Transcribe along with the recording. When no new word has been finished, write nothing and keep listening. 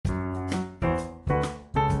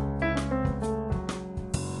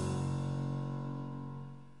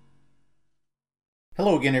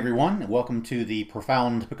Hello again, everyone, and welcome to the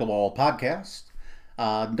Profound Pickleball Podcast.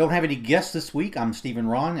 Don't have any guests this week. I'm Stephen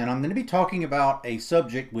Ron, and I'm going to be talking about a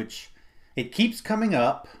subject which it keeps coming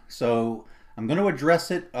up, so I'm going to address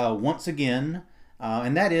it once again,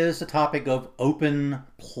 and that is the topic of open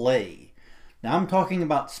play. Now, I'm talking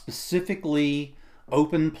about specifically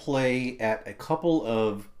open play at a couple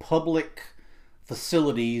of public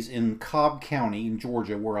facilities in Cobb County in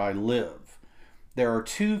Georgia where I live. There are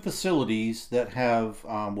two facilities that have,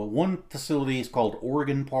 one facility is called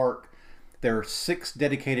Oregon Park. There are 6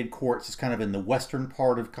 dedicated courts. It's kind of in the western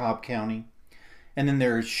part of Cobb County. And then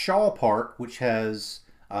there's Shaw Park, which has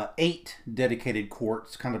 8 dedicated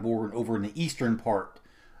courts, kind of over in the eastern part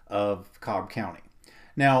of Cobb County.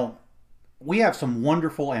 Now, we have some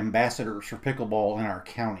wonderful ambassadors for pickleball in our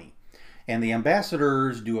county. And the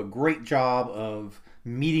ambassadors do a great job of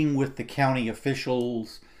meeting with the county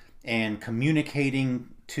officials and communicating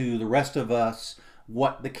to the rest of us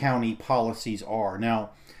what the county policies are.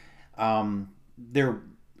 Now, there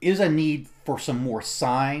is a need for some more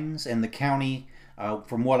signs, and the county,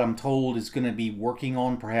 from what I'm told, is going to be working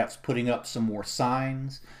on perhaps putting up some more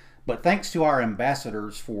signs. But thanks to our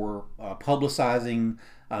ambassadors for publicizing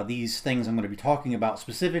these things I'm going to be talking about,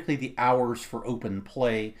 specifically the hours for open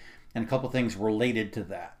play and a couple things related to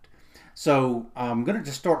that. So I'm going to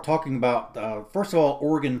just start talking about, first of all,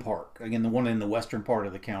 Oregon Park, again, the one in the western part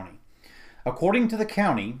of the county. According to the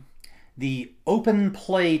county, the open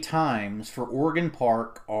play times for Oregon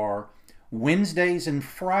Park are Wednesdays and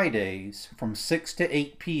Fridays from 6 to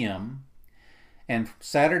 8 p.m. and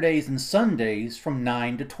Saturdays and Sundays from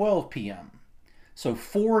 9 to 12 p.m. So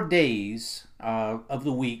 4 days of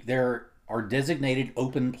the week there are designated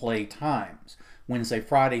open play times. Wednesday,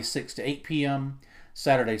 Friday, 6 to 8 p.m.,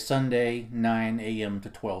 Saturday, Sunday, 9 a.m. to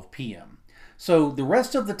 12 p.m. So the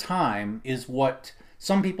rest of the time is what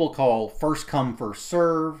some people call first come, first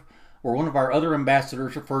serve, or one of our other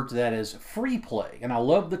ambassadors referred to that as free play. And I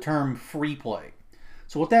love the term free play.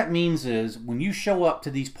 So what that means is when you show up to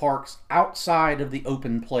these parks outside of the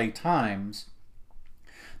open play times,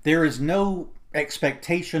 there is no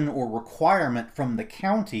expectation or requirement from the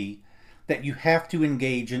county that you have to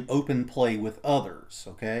engage in open play with others,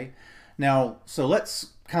 okay? Now, so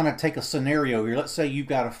let's kind of take a scenario here. Let's say you've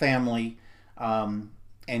got a family and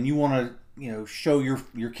you want to, show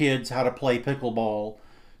your kids how to play pickleball.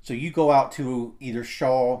 So you go out to either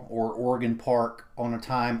Shaw or Oregon Park on a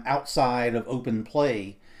time outside of open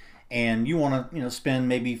play, and you want to, spend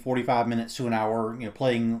maybe 45 minutes to an hour,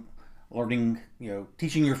 playing, learning,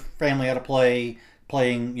 teaching your family how to play,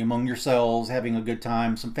 playing among yourselves, having a good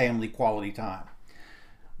time, some family quality time.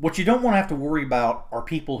 What you don't want to have to worry about are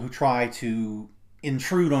people who try to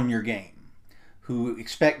intrude on your game, who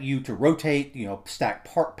expect you to rotate, stack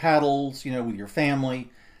paddles, with your family.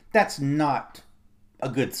 That's not a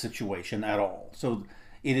good situation at all. So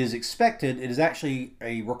it is expected, it is actually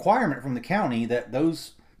a requirement from the county that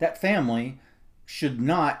that family should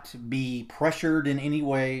not be pressured in any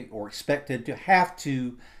way or expected to have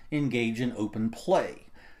to engage in open play.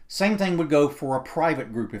 Same thing would go for a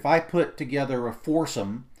private group. If I put together a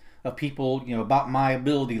foursome of people, about my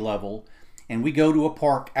ability level, and we go to a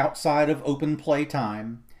park outside of open play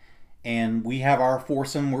time, and we have our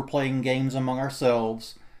foursome, we're playing games among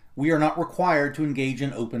ourselves, we are not required to engage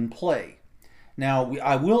in open play. Now,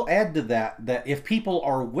 I will add to that if people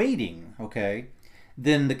are waiting, okay,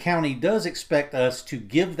 then the county does expect us to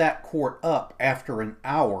give that court up after an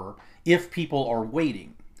hour if people are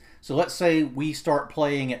waiting. So let's say we start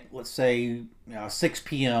playing at, let's say, 6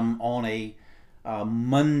 p.m. on a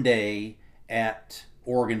Monday at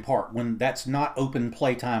Oregon Park, when that's not open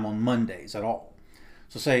play time on Mondays at all.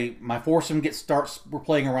 So say my foursome we're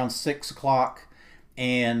playing around 6 o'clock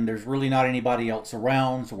and there's really not anybody else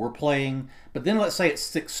around, so we're playing. But then let's say it's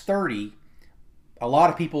 6:30, a lot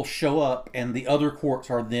of people show up and the other courts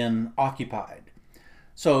are then occupied.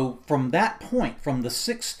 So from that point, from the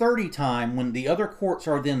 6:30 time when the other courts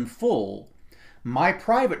are then full, my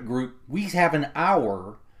private group, we have an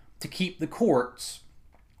hour to keep the courts,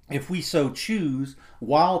 if we so choose,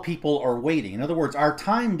 while people are waiting. In other words, our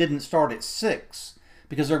time didn't start at 6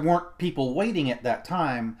 because there weren't people waiting at that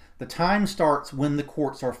time. The time starts when the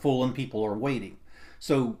courts are full and people are waiting.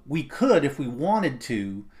 So we could, if we wanted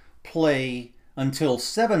to, play until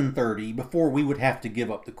 7:30 before we would have to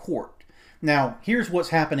give up the court. Now, here's what's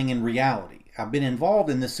happening in reality. I've been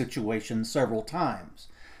involved in this situation several times.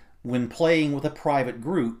 When playing with a private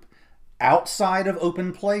group, outside of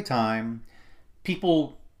open play time,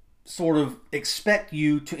 people sort of expect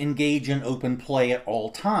you to engage in open play at all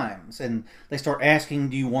times. And they start asking,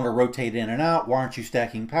 do you want to rotate in and out? Why aren't you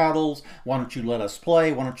stacking paddles? Why don't you let us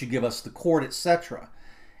play? Why don't you give us the court, etc.?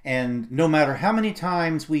 And no matter how many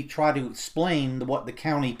times we try to explain what the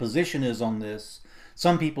county position is on this,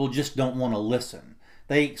 some people just don't want to listen.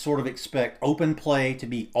 They sort of expect open play to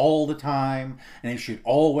be all the time, and they should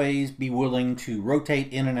always be willing to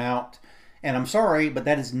rotate in and out. And I'm sorry, but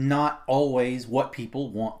that is not always what people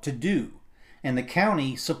want to do. And the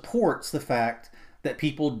county supports the fact that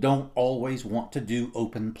people don't always want to do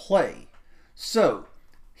open play. So,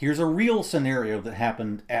 here's a real scenario that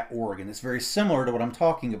happened at Oregon. It's very similar to what I'm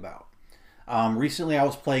talking about. Recently I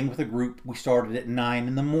was playing with a group. We started at 9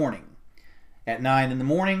 in the morning. At 9 in the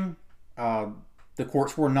morning, the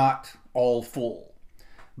courts were not all full.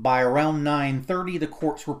 By around 9:30, the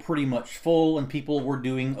courts were pretty much full and people were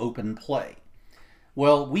doing open play.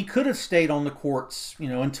 Well, we could have stayed on the courts,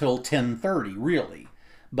 until 10:30, really.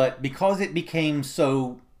 But because it became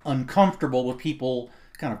so uncomfortable with people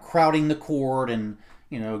kind of crowding the court and,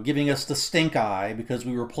 giving us the stink eye because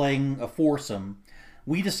we were playing a foursome,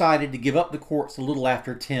 we decided to give up the courts a little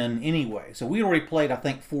after 10 anyway. So we already played, I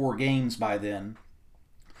think, 4 games by then.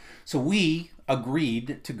 So we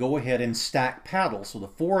agreed to go ahead and stack paddles. So the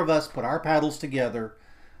 4 of us put our paddles together.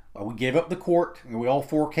 We gave up the court, and we all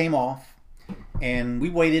 4 came off. And we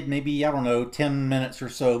waited maybe, 10 minutes or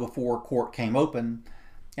so before court came open.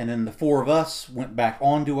 And then the 4 of us went back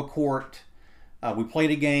onto a court. We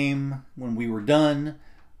played a game. When we were done,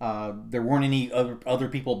 there weren't any other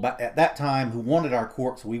people at that time who wanted our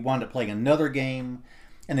court, so we wound up playing another game.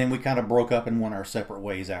 And then we kind of broke up and went our separate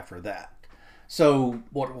ways after that. So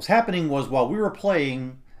what was happening was while we were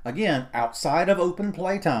playing, again, outside of open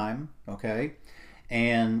play time, okay,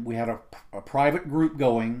 and we had a private group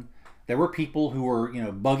going, there were people who were,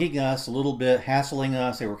 bugging us a little bit, hassling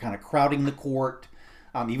us. They were kind of crowding the court.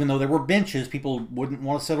 Even though there were benches, people wouldn't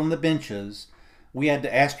want to sit on the benches. We had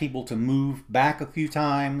to ask people to move back a few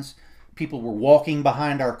times. People were walking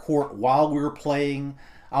behind our court while we were playing.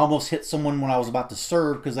 I almost hit someone when I was about to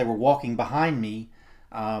serve because they were walking behind me.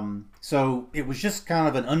 So it was just kind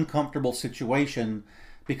of an uncomfortable situation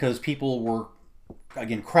because people were,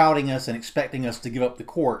 again, crowding us and expecting us to give up the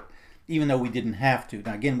court, even though we didn't have to.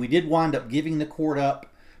 Now, again, we did wind up giving the court up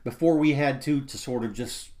before we had to sort of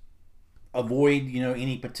just avoid,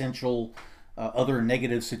 any potential other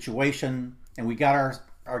negative situation. And we got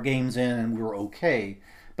our games in and we were okay.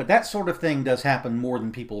 But that sort of thing does happen more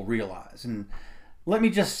than people realize. And let me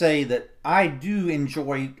just say that I do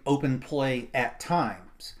enjoy open play at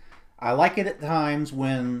times. I like it at times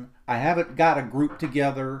when I haven't got a group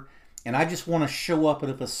together and I just want to show up at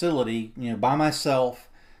a facility, by myself,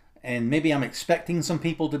 and maybe I'm expecting some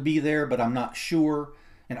people to be there, but I'm not sure.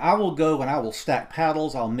 And I will go and I will stack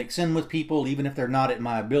paddles. I'll mix in with people, even if they're not at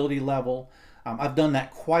my ability level. I've done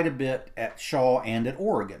that quite a bit at Shaw and at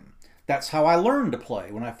Oregon. That's how I learned to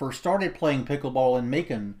play. When I first started playing pickleball in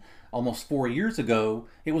Macon almost 4 years ago,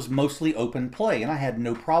 it was mostly open play, and I had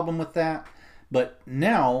no problem with that. But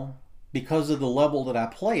now, because of the level that I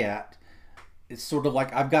play at, it's sort of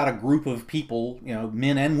like I've got a group of people,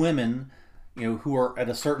 men and women, who are at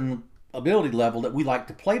a certain ability level that we like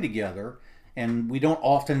to play together, and we don't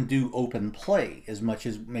often do open play as much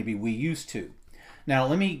as maybe we used to. Now,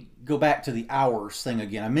 let me go back to the hours thing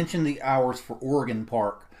again. I mentioned the hours for Oregon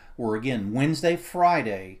Park were, again, Wednesday,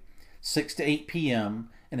 Friday, 6 to 8 p.m.,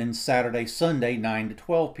 and then Saturday, Sunday, 9 to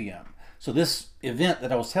 12 p.m. So this event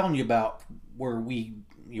that I was telling you about where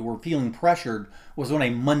you were feeling pressured was on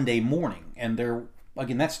a Monday morning. And there,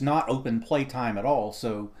 again, that's not open play time at all.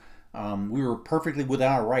 So we were perfectly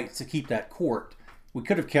within our rights to keep that court. We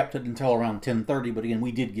could have kept it until around 10:30, but again,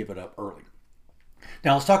 we did give it up early.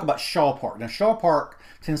 Now let's talk about Shaw Park. Now Shaw Park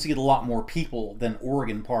tends to get a lot more people than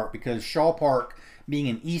Oregon Park because Shaw Park, being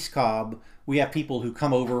in East Cobb, we have people who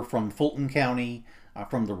come over from Fulton County,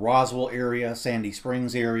 from the Roswell area, Sandy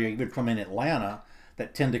Springs area, even from in Atlanta,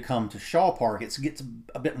 that tend to come to Shaw Park. It gets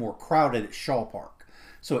a bit more crowded at Shaw Park.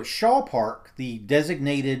 So at Shaw Park, the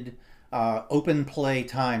designated open play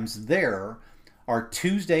times there are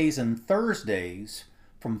Tuesdays and Thursdays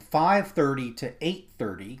from 5:30 to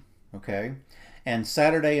 8:30, okay? And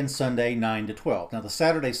Saturday and Sunday, 9 to 12. Now, the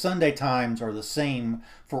Saturday-Sunday times are the same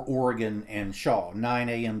for Oregon and Shaw, 9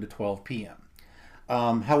 a.m. to 12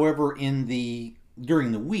 p.m. However,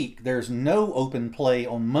 during the week, there's no open play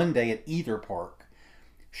on Monday at either park.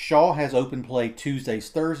 Shaw has open play Tuesdays,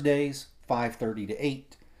 Thursdays, 5:30 to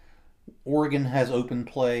 8. Oregon has open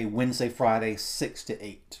play Wednesday, Friday, 6 to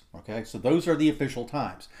 8. Okay, so those are the official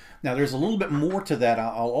times. Now, there's a little bit more to that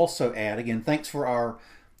I'll also add. Again, thanks to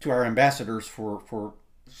our ambassadors for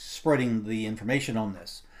spreading the information on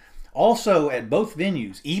this. Also, at both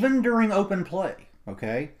venues, even during open play,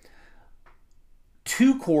 okay,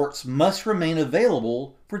 2 courts must remain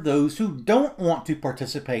available for those who don't want to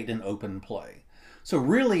participate in open play. So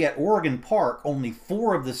really at Oregon Park, only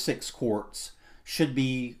 4 of the 6 courts should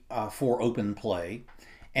be for open play.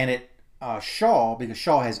 And at Shaw, because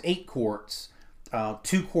Shaw has 8 courts,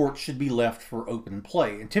 2 courts should be left for open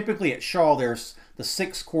play. And typically at Shaw, there's the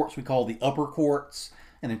 6 courts we call the upper courts,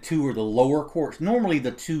 and the 2 are the lower courts. Normally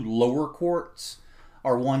the 2 lower courts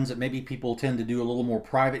are ones that maybe people tend to do a little more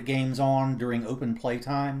private games on during open play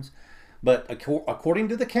times. But according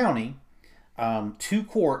to the county, 2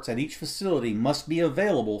 courts at each facility must be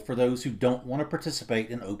available for those who don't want to participate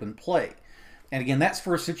in open play. And again, that's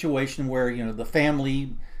for a situation where, you know, the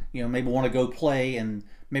family, you know, maybe want to go play and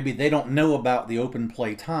maybe they don't know about the open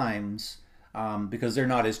play times because they're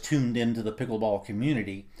not as tuned into the pickleball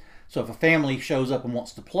community. So if a family shows up and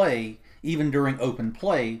wants to play, even during open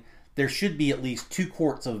play, there should be at least 2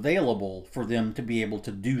 courts available for them to be able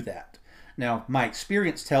to do that. Now, my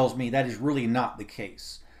experience tells me that is really not the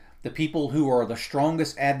case. The people who are the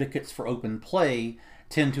strongest advocates for open play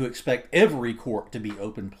tend to expect every court to be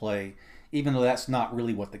open play, even though that's not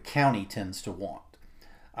really what the county tends to want.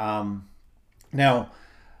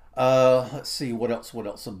 Let's see what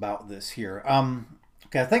else about this here.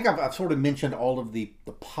 Okay, I think I've sort of mentioned all of the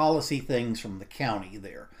policy things from the county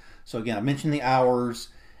there. So again, I mentioned the hours,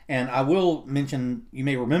 and I will mention, you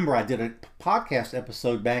may remember I did a podcast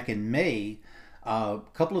episode back in May. A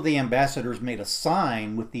couple of the ambassadors made a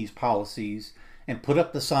sign with these policies and put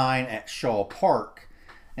up the sign at Shaw Park.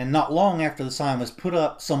 And not long after the sign was put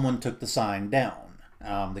up, someone took the sign down.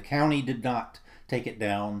 The county did not take it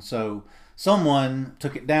down, so someone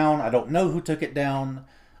took it down. I don't know who took it down.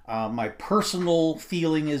 My personal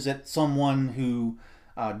feeling is that someone who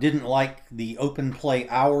didn't like the open play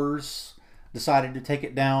hours decided to take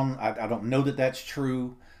it down. I don't know that that's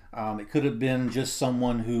true. It could have been just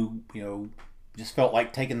someone who, you know, just felt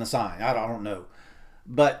like taking the sign. I don't know.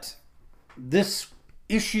 But this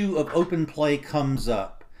issue of open play comes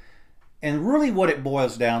up. And really what it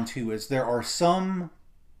boils down to is there are some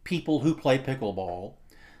people who play pickleball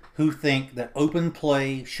who think that open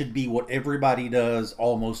play should be what everybody does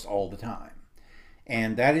almost all the time.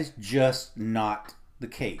 And that is just not the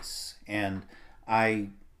case. And I,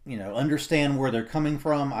 you know, understand where they're coming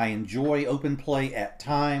from. I enjoy open play at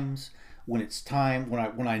times when it's time,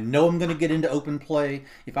 when I know I'm going to get into open play.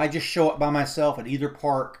 If I just show up by myself at either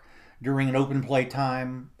park during an open play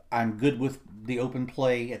time, I'm good with the open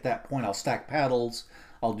play at that point. I'll stack paddles,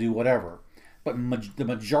 I'll do whatever. But the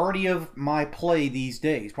majority of my play these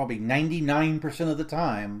days, probably 99% of the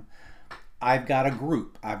time, I've got a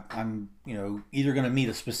group. I'm you know, either going to meet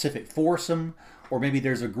a specific foursome, or maybe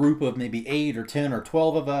there's a group of maybe 8 or 10 or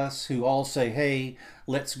 12 of us who all say, hey,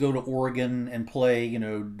 let's go to Oregon and play, you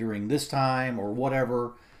know, during this time or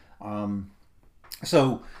whatever. And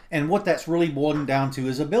what that's really boiling down to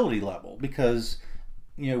is ability level, because,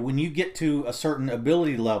 you know, when you get to a certain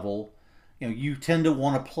ability level, you know, you tend to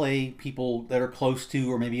want to play people that are close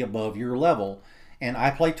to or maybe above your level. And I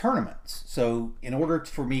play tournaments. So in order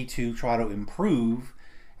for me to try to improve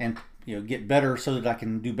and, you know, get better so that I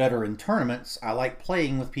can do better in tournaments, I like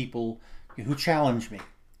playing with people who challenge me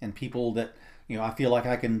and people that, you know, I feel like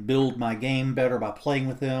I can build my game better by playing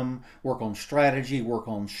with them, work on strategy, work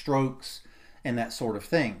on strokes, and that sort of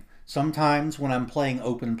thing. Sometimes when I'm playing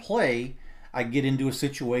open play, I get into a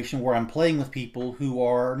situation where I'm playing with people who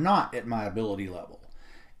are not at my ability level.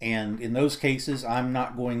 And in those cases, I'm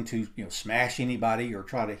not going to, you know, smash anybody or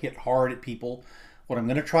try to hit hard at people. What I'm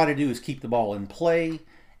going to try to do is keep the ball in play.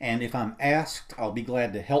 And if I'm asked, I'll be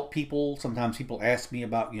glad to help people. Sometimes people ask me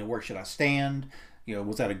about, you know, where should I stand? You know,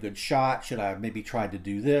 was that a good shot? Should I have maybe tried to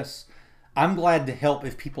do this? I'm glad to help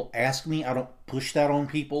if people ask me. I don't push that on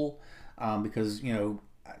people because, you know,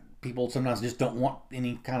 people sometimes just don't want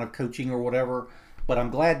any kind of coaching or whatever. But I'm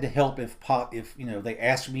glad to help if you know, they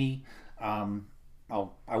ask me.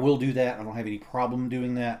 I will do that. I don't have any problem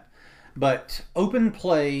doing that. But open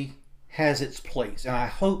play has its place, and I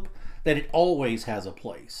hope that it always has a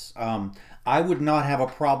place. I would not have a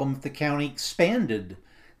problem if the county expanded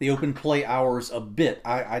the open play hours a bit.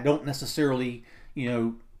 I don't necessarily, you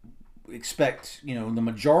know, expect, you know, the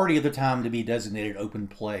majority of the time to be designated open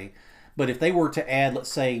play. But if they were to add,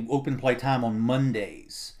 let's say, open play time on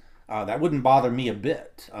Mondays, that wouldn't bother me a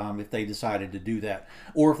bit if they decided to do that.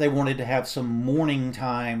 Or if they wanted to have some morning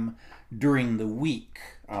time during the week,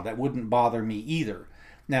 that wouldn't bother me either.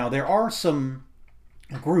 Now, there are some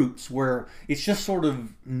groups where it's just sort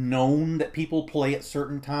of known that people play at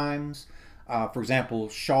certain times. For example,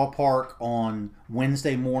 Shaw Park on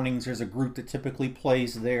Wednesday mornings, there's a group that typically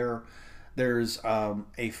plays there. There's a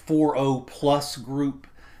 4-0 plus group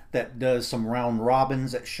that does some round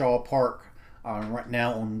robins at Shaw Park right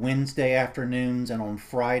now on Wednesday afternoons and on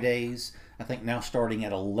Fridays. I think now starting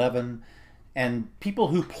at 11. And people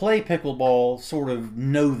who play pickleball sort of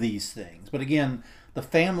know these things. But again, the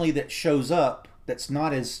family that shows up that's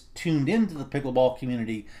not as tuned into the pickleball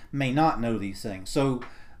community may not know these things. So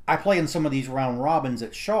I play in some of these round robins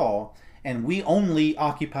at Shaw, and we only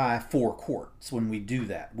occupy 4 courts when we do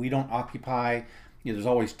that. We don't occupy, there's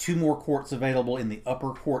always 2 more courts available in the upper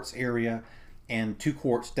courts area and 2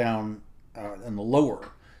 courts down in the lower.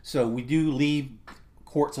 So we do leave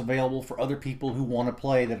courts available for other people who want to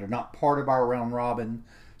play that are not part of our round robin.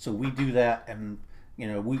 So we do that, and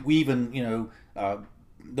we even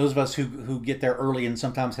those of us who get there early and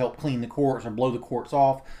sometimes help clean the courts or blow the courts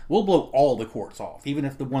off, we'll blow all the courts off, even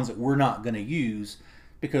if the ones that we're not going to use,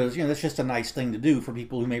 because that's just a nice thing to do for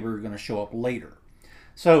people who maybe are going to show up later.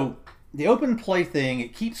 So the open play thing,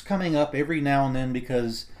 it keeps coming up every now and then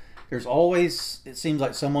because there's always, it seems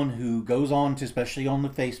like, someone who goes on to, especially on the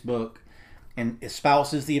Facebook, and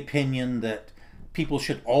espouses the opinion that people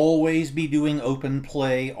should always be doing open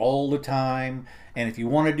play all the time, and if you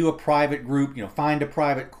want to do a private group, find a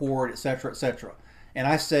private court, etc., etc. And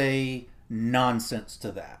I say nonsense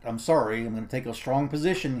to that. I'm sorry, I'm going to take a strong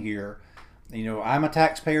position here. I'm a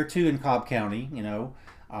taxpayer too in Cobb County,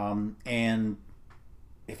 and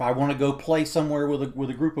if I want to go play somewhere with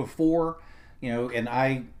a group of 4, and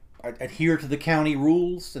I adhere to the county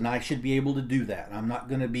rules, then I should be able to do that. I'm not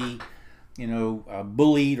going to be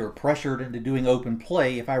bullied or pressured into doing open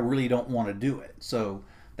play if I really don't want to do it. So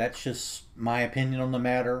that's just my opinion on the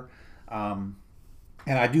matter. And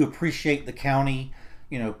I do appreciate the county,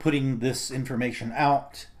 putting this information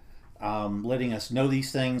out, letting us know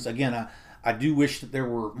these things. Again, I do wish that there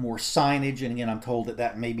were more signage, and again, I'm told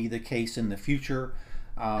that may be the case in the future.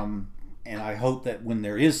 And I hope that when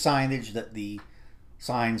there is signage, that the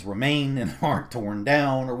signs remain and aren't torn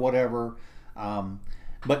down or whatever.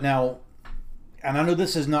 But now, and I know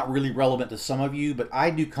this is not really relevant to some of you, but I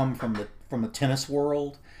do come from the tennis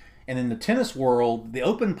world, and in the tennis world, the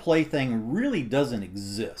open play thing really doesn't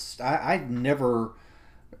exist. I never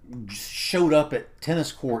showed up at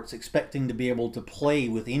tennis courts expecting to be able to play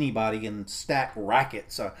with anybody and stack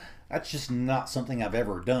rackets. That's just not something I've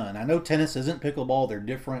ever done. I know tennis isn't pickleball; they're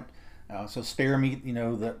different. So spare me,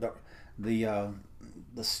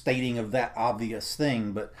 the stating of that obvious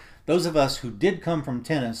thing, but those of us who did come from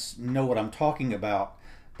tennis know what I'm talking about,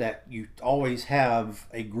 that you always have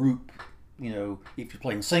a group. If you're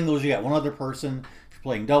playing singles, you got 1 other person. If you're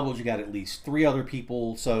playing doubles, you got at least 3 other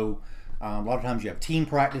people. So a lot of times you have team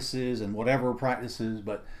practices and whatever practices,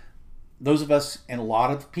 but those of us and a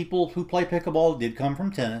lot of people who play pickleball did come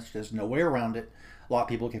from tennis. There's no way around it. A lot of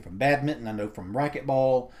people came from badminton. I know from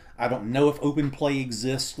racquetball. I don't know if open play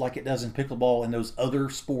exists like it does in pickleball and those other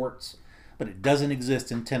sports, but it doesn't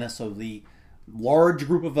exist in tennis. So the large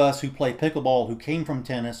group of us who play pickleball who came from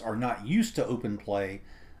tennis are not used to open play.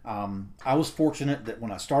 I was fortunate that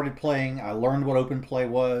when I started playing, I learned what open play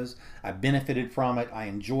was. I benefited from it. I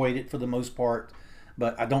enjoyed it for the most part,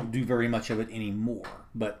 but I don't do very much of it anymore.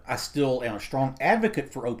 But I still am a strong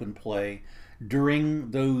advocate for open play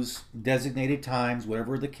during those designated times,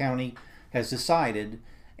 whatever the county has decided,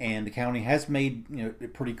 and the county has made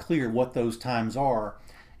it pretty clear what those times are,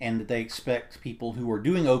 and that they expect people who are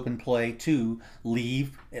doing open play to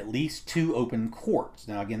leave at least 2 open courts.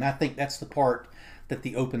 Now again, I think that's the part that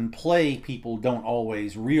the open play people don't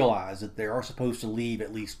always realize, that they are supposed to leave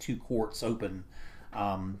at least 2 courts open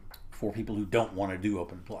for people who don't want to do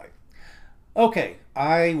open play. Okay,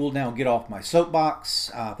 I will now get off my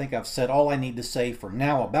soapbox. I think I've said all I need to say for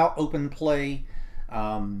now about open play.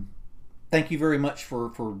 Thank you very much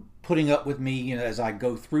for putting up with me as I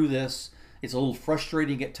go through this. It's a little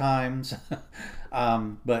frustrating at times,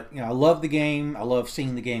 but I love the game. I love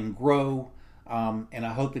seeing the game grow. And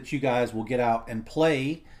I hope that you guys will get out and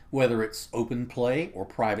play, whether it's open play or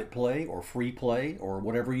private play or free play or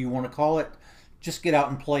whatever you want to call it. Just get out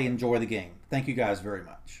and play, enjoy the game. Thank you guys very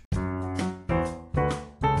much.